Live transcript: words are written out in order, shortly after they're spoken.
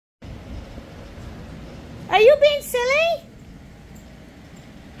being silly?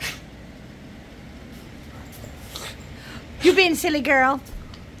 You being silly girl?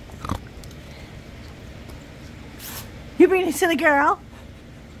 You being a silly girl?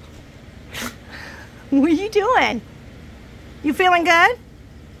 What are you doing? You feeling good?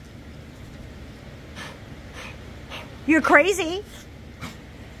 You're crazy.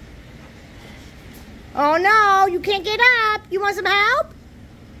 Oh no, you can't get up. You want some help?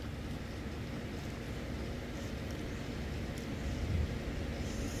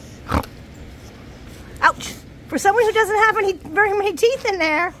 Ouch. For someone who doesn't have very many teeth in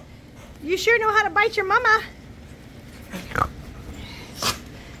there, you sure know how to bite your mama.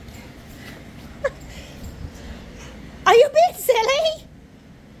 Are you being silly?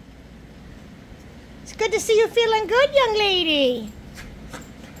 It's good to see you feeling good, young lady.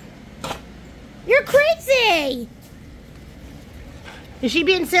 You're crazy. Is she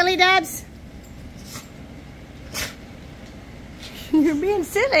being silly, Debs? You're being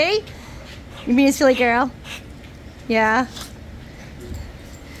silly. You're being a silly girl. Yeah.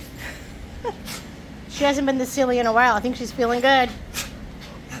 She hasn't been this silly in a while. I think she's feeling good.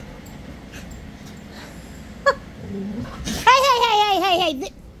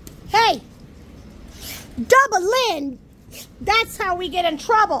 Hey! Double in! That's how we get in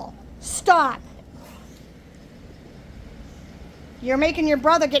trouble. Stop. You're making your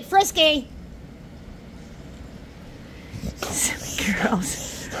brother get frisky. Silly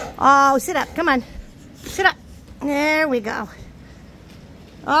girls. Oh, sit up. Come on. Sit up. There we go.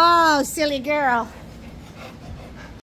 Oh, silly girl.